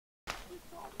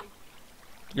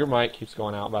Your mic keeps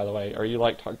going out, by the way. Are you,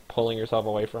 like, pulling yourself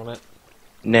away from it?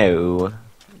 No.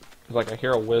 It's like I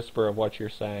hear a whisper of what you're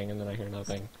saying, and then I hear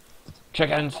nothing.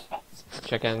 Chickens!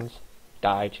 Chickens.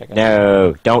 Die, chickens.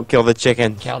 No, don't kill the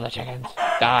chickens. Kill the chickens.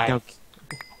 Die. Don't.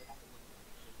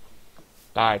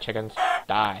 Die, chickens.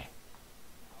 Die. I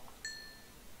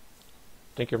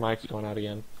think your mic's going out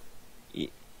again.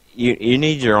 You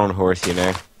need your own horse, you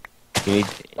know. You need.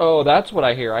 Oh, that's what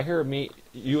I hear. I hear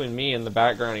you and me in the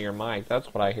background of your mic.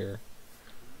 That's what I hear.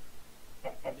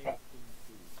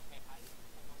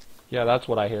 Yeah, that's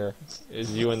what I hear.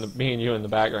 Is me and you in the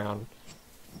background.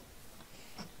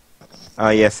 Oh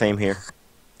yeah, same here.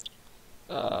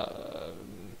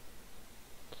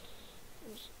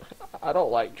 I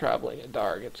don't like traveling at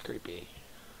dark. It's creepy.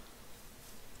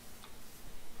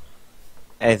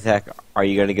 Hey Zach, are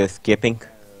you gonna go skipping?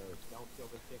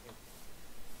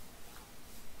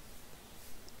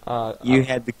 You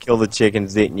had to kill the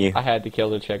chickens, didn't you? I had to kill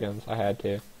the chickens. I had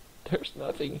to. There's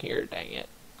nothing here, dang it.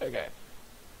 Okay.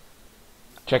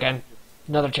 Chicken.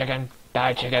 Another chicken.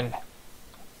 Die, chicken.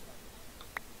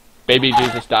 Baby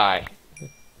Jesus, die.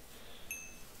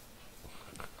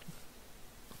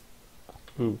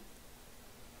 Ooh.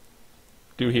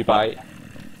 Do he bite?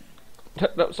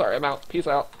 No, sorry, I'm out. Peace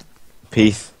out.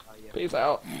 Peace. Peace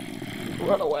out.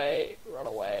 Run away. Run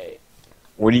away.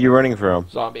 What are you running from?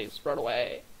 Zombies, run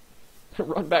away.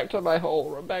 Run back to my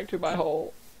hole. Run back to my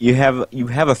hole. You have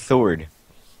a sword.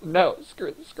 No, screw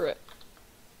it. Screw it.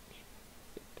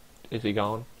 Is he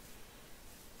gone?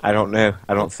 I don't know.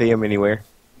 I don't see him anywhere.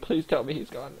 Please tell me he's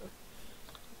gone.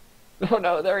 Oh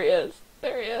no, there he is.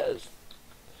 There he is.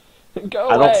 Go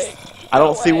away. I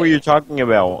don't see what you're talking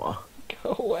about.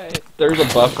 Go away. There's a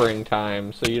buffering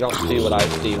time, so you don't see what I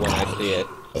see when I see it.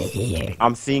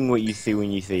 I'm seeing what you see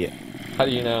when you see it. How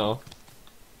do you know?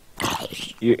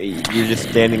 You're just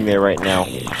standing there right now,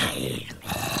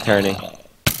 turning.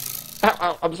 Ow,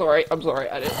 ow, I'm sorry. I'm sorry.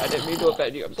 I didn't mean to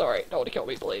offend you. I'm sorry. Don't kill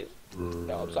me, please.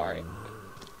 No, I'm sorry.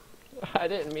 I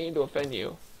didn't mean to offend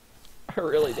you. I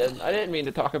really didn't. I didn't mean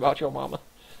to talk about your mama.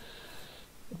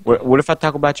 What if I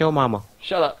talk about your mama?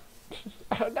 Shut up.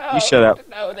 No. You shut up.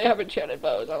 No, they have enchanted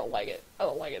bows. I don't like it. I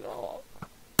don't like it at all.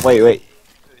 Wait.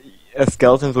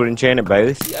 Skeletons with enchanted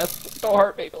bows? Yes. Don't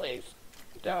hurt me, please.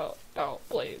 Don't,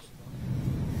 please.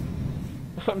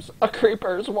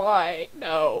 Creepers, why?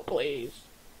 No, please.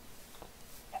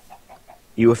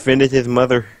 You offended his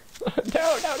mother. No,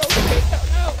 don't get me.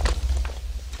 No.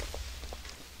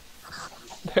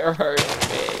 They're hurting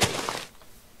me.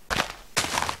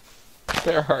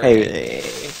 They're hurting me.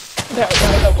 No,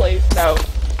 please, no.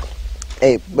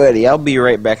 Hey, buddy, I'll be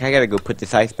right back. I gotta go put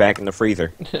this ice back in the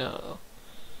freezer. No.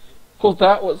 Well,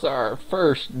 that was our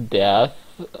first death.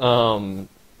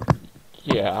 Yeah.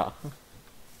 Yeah.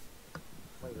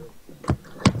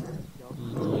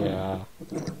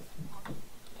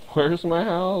 Where's my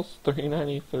house?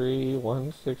 393,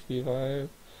 165.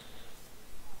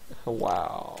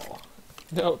 Wow.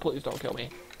 No, please don't kill me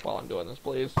while I'm doing this,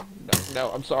 please.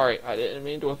 No, I'm sorry. I didn't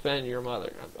mean to offend your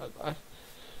mother.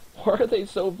 Why are they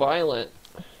so violent?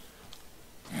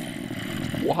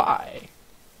 Why?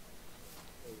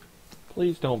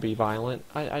 Please don't be violent.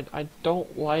 I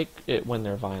don't like it when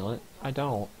they're violent. I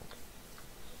don't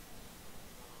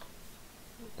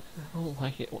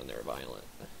like it when they're violent.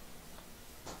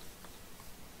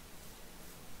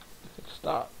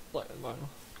 Stop letting violent.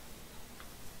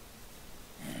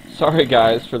 Sorry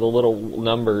guys for the little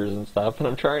numbers and stuff, and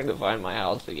I'm trying to find my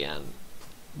house again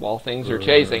while things are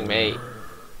chasing me.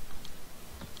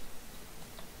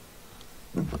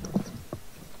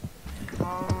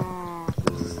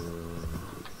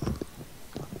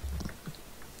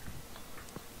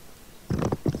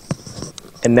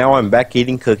 And now I'm back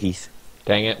eating cookies.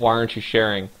 Dang it, why aren't you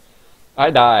sharing? I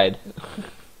died.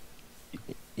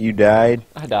 You died?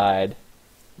 I died.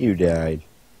 You died.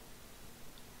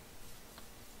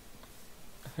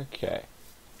 Okay.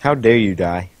 How dare you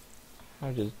die?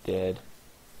 I just did.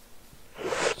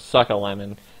 Suck a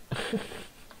lemon.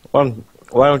 Why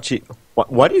don't you...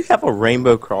 Why do you have a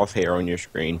rainbow crosshair on your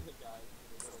screen?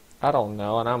 I don't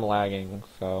know, and I'm lagging,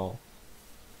 so...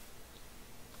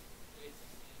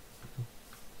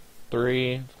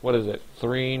 What is it?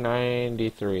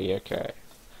 393, okay.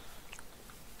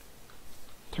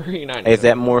 393. Is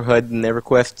that more HUD than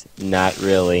EverQuest? Not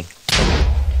really.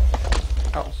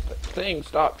 House thing,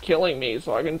 stop killing me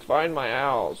so I can find my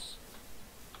house.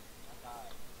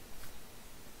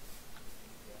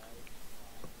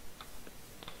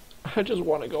 I just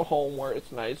want to go home where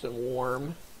it's nice and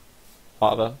warm.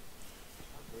 Lava.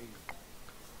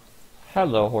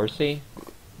 Hello, horsey.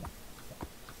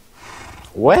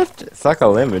 What? Suck a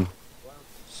lemon.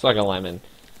 Suck a lemon.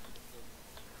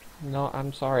 No,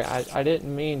 I'm sorry. I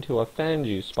didn't mean to offend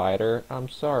you, Spider. I'm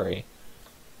sorry.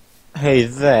 Hey,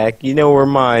 Zach, you know where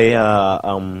my,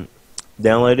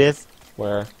 download is?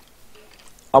 Where?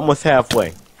 Almost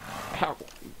halfway. How,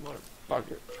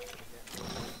 motherfucker.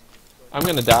 I'm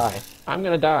gonna die. I'm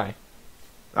gonna die.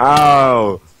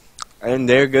 Oh! And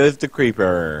there goes the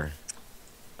creeper.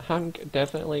 I'm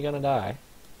definitely gonna die.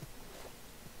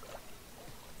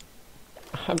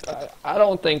 I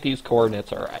don't think these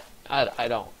coordinates are right. I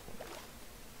don't.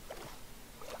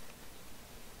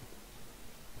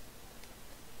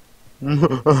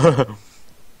 Oh,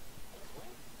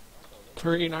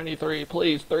 393,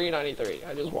 please, 393.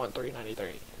 I just want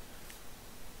 393.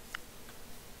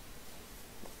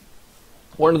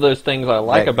 One of those things I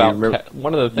like Zach, about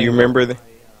one of the things. you remember the?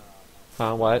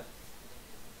 Huh? What?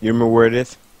 You remember where it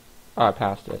is? Oh, I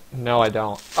passed it. No, I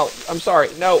don't. Oh, I'm sorry.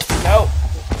 No, no.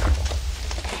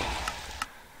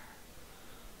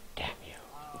 Damn you.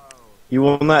 You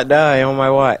will not die on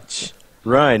my watch.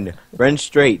 Run. Run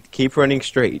straight. Keep running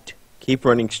straight. Keep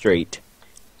running straight.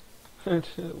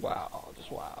 Wow.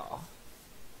 Just wow.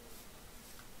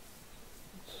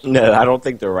 No, I don't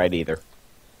think they're right either.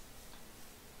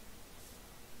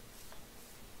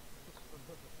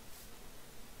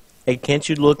 Hey, can't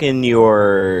you look in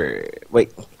your...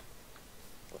 Wait.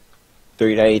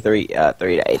 393,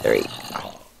 393.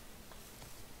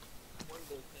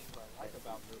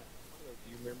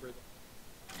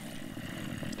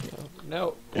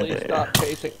 No, please stop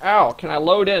chasing. Ow, can I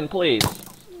load in, please?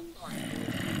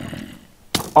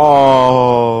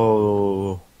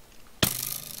 Oh.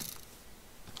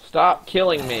 Stop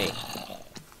killing me.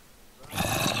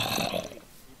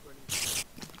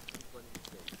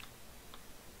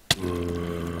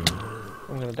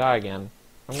 I'm gonna die again.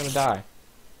 I'm gonna die.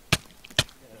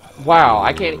 Wow,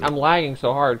 I can't. I'm lagging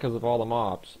so hard because of all the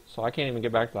mobs, so I can't even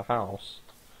get back to the house.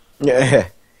 Yeah.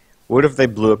 What if they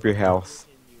blew up your house?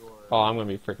 Oh, I'm gonna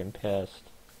be freaking pissed.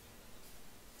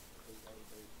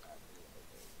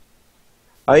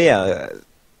 Oh yeah.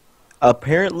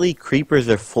 Apparently creepers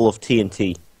are full of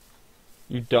TNT.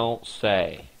 You don't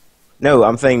say. No,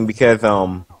 I'm saying because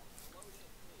one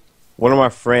of my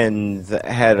friends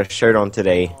had a shirt on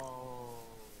today.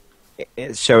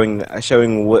 It's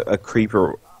showing what a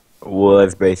creeper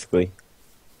was basically.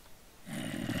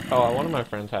 Oh, one of my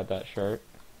friends had that shirt.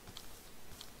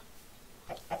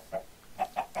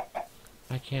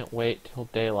 I can't wait till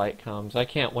daylight comes. I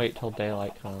can't wait till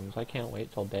daylight comes. I can't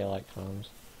wait till daylight comes.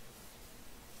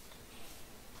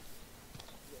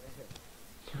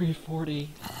 3:40.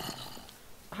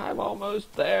 I'm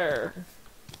almost there.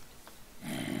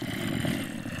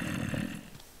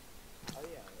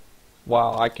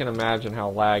 Wow, I can imagine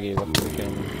how laggy the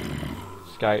freaking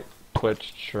Skype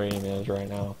Twitch stream is right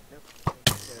now.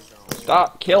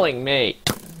 Stop killing me!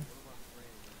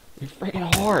 You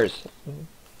freaking whores!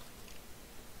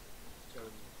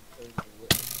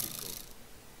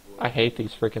 I hate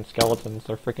these freaking skeletons.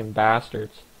 They're freaking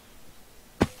bastards.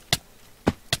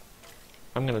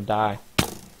 I'm gonna die.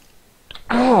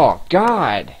 Oh,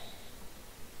 God!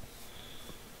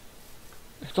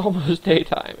 It's almost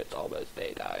daytime. It's almost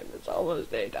daytime. It's almost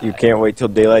daytime. You can't wait till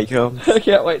daylight comes? I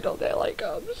can't wait till daylight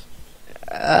comes.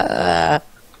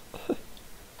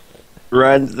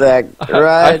 Run, Zach,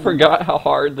 run! I forgot how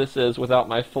hard this is without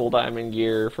my full diamond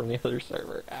gear from the other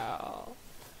server. Ow.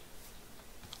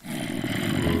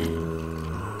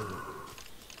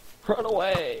 Run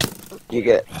away!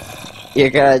 You're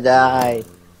gonna die.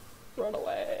 Run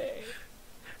away!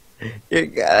 You're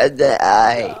gonna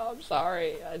die. No, I'm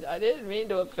sorry. I didn't mean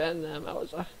to offend them. I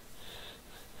was.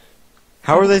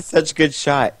 How are they such good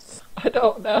shots? I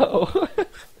don't know.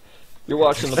 You're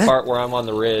watching the part where I'm on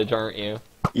the ridge, aren't you?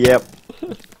 Yep.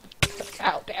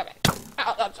 Ow, damn it.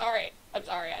 Ow, I'm sorry. I'm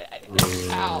sorry.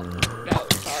 Ow. No,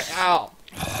 sorry. Ow.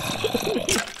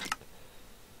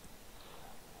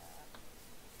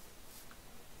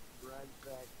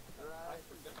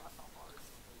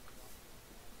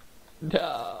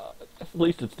 No. At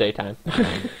least it's daytime.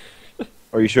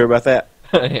 Are you sure about that?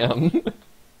 I am.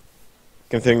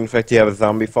 Considering the fact you have a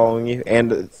zombie following you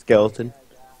and a skeleton.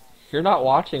 You're not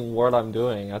watching what I'm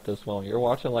doing at this moment. You're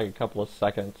watching like a couple of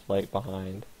seconds late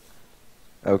behind.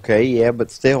 Okay, yeah,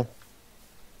 but still.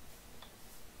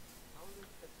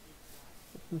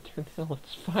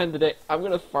 Let's find the day. I'm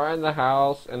gonna find the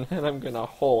house and then I'm gonna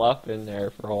hole up in there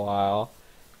for a while.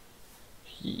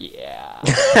 Yeah.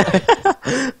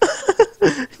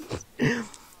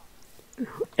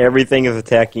 Everything is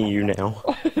attacking you now.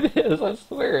 It is. I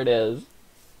swear it is.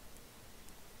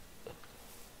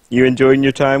 You enjoying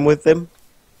your time with them?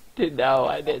 Dude, no,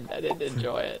 I didn't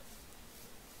enjoy it.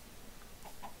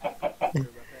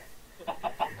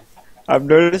 I've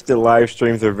noticed that live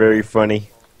streams are very funny.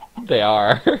 They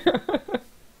are.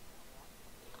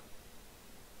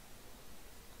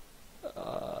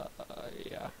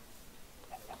 Yeah.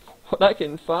 When I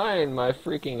can find my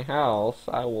freaking house,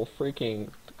 I will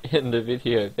freaking end the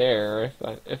video there.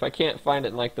 If I can't find it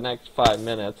in like the next 5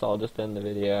 minutes, I'll just end the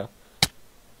video.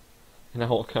 And I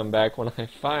will come back when I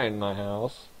find my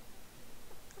house.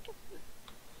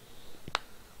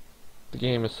 The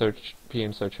game is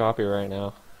being so choppy right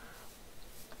now.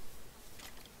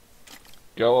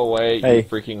 Go away, Hey. you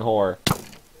freaking whore.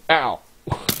 Ow.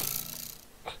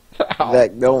 Ow.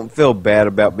 That don't feel bad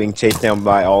about being chased down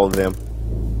by all of them.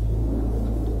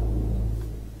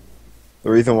 The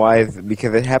reason why is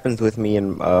because it happens with me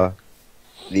in the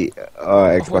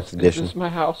Xbox Edition. Is this my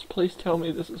house? Please tell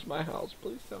me this is my house.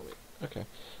 Please tell me. Okay.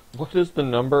 What is the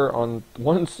number on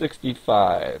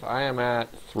 165? I am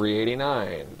at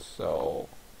 389, so...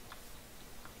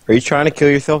 Are you trying to kill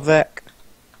yourself, Zach?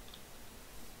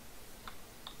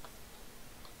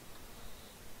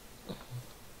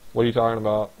 What are you talking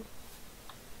about?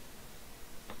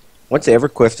 Once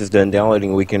EverQuest is done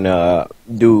downloading, we can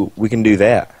do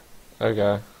that.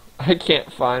 Okay. I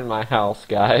can't find my house,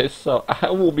 guys, so I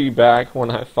will be back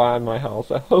when I find my house.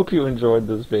 I hope you enjoyed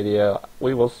this video.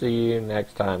 We will see you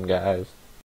next time, guys.